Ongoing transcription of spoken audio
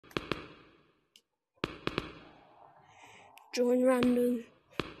Join random.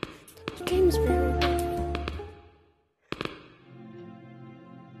 The game's very good.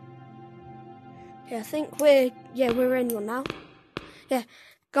 Yeah, I think we're in one now. Yeah,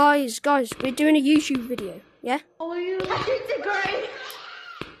 guys, we're doing a YouTube video. Yeah. Oh, you Disagree.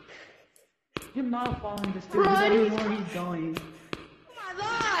 You're not following this dude. I don't know where he's going. My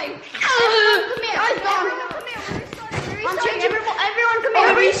life. Come here. Come here. I'm changing. Everyone, come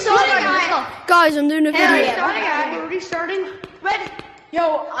here. We're restarting. Guys, I'm doing a video. We're restarting. Red.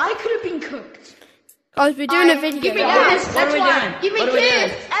 Yo, I could have been cooked. Guys, we're doing a video. Give me What kiss. are we doing? Give me What are we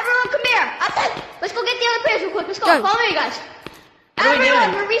kiss. doing? Everyone, come here. Let's go get the other players real quick. Let's go. Go. Follow me, guys. What are we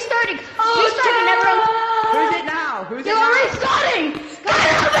Everyone, doing? we're restarting. Restarting, everyone. Who's it now? Who's it Yo, now? we're restarting.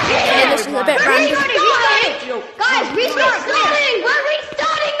 Guys, over Yeah, here. this is a bit We're random. restarting. Yo, Guys, restart. We're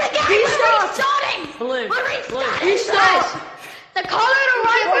restarting the game. We're restarting. Blue. We're restarting. Restart. Guys, the color to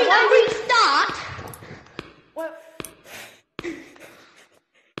right was a restart. What?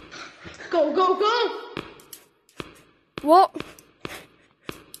 Go. What?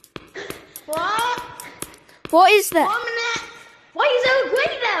 What? What is that? 1 minute. Why is there a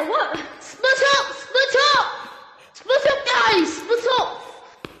green there? What? Split up, guys. Split up.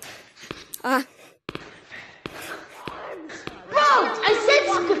 Bro, I said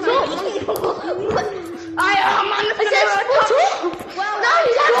split up. I said split up. Well, now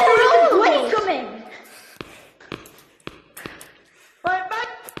he's got the wrong way coming.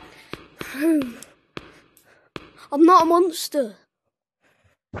 I'm not a monster.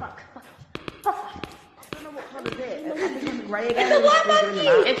 Fuck. It's a white monkey.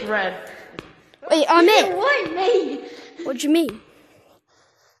 It's red. Wait, I'm it. Why me? What do you mean?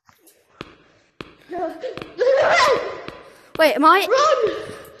 Wait, am I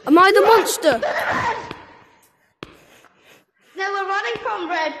the monster? No, we're running from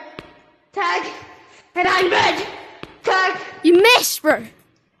red. Tag. And I'm red. Tag. You missed, bro.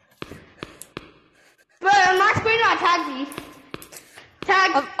 Bro, on my screen I tagged you.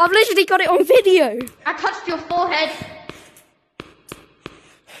 Tag. I've literally got it on video. I touched your forehead.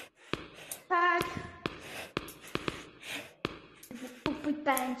 Tag. Poopy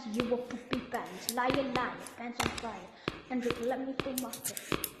pants, you were poopy pants. Liar, pants on fire. And just let me pull my face.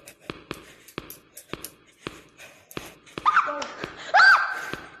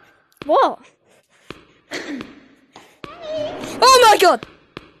 What? Oh my god!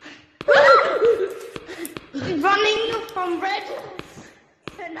 Running from red.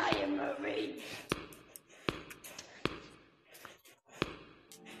 And I am a rage.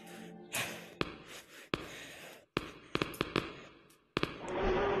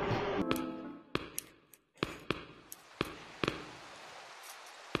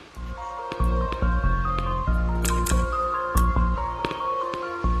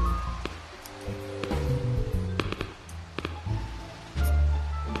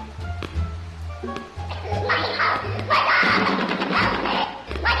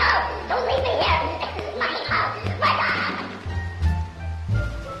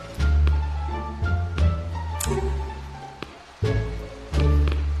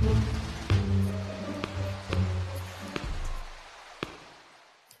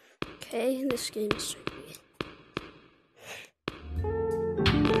 Okay, this game is so weird.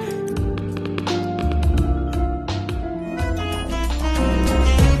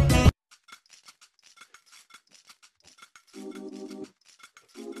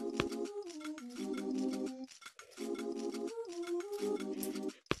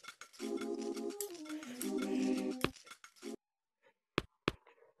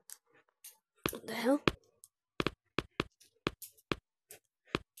 What the hell?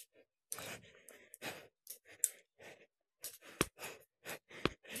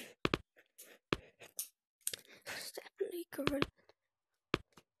 It's definitely correct.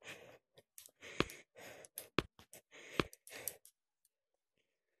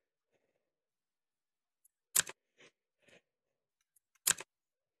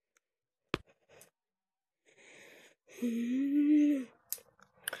 Hmm.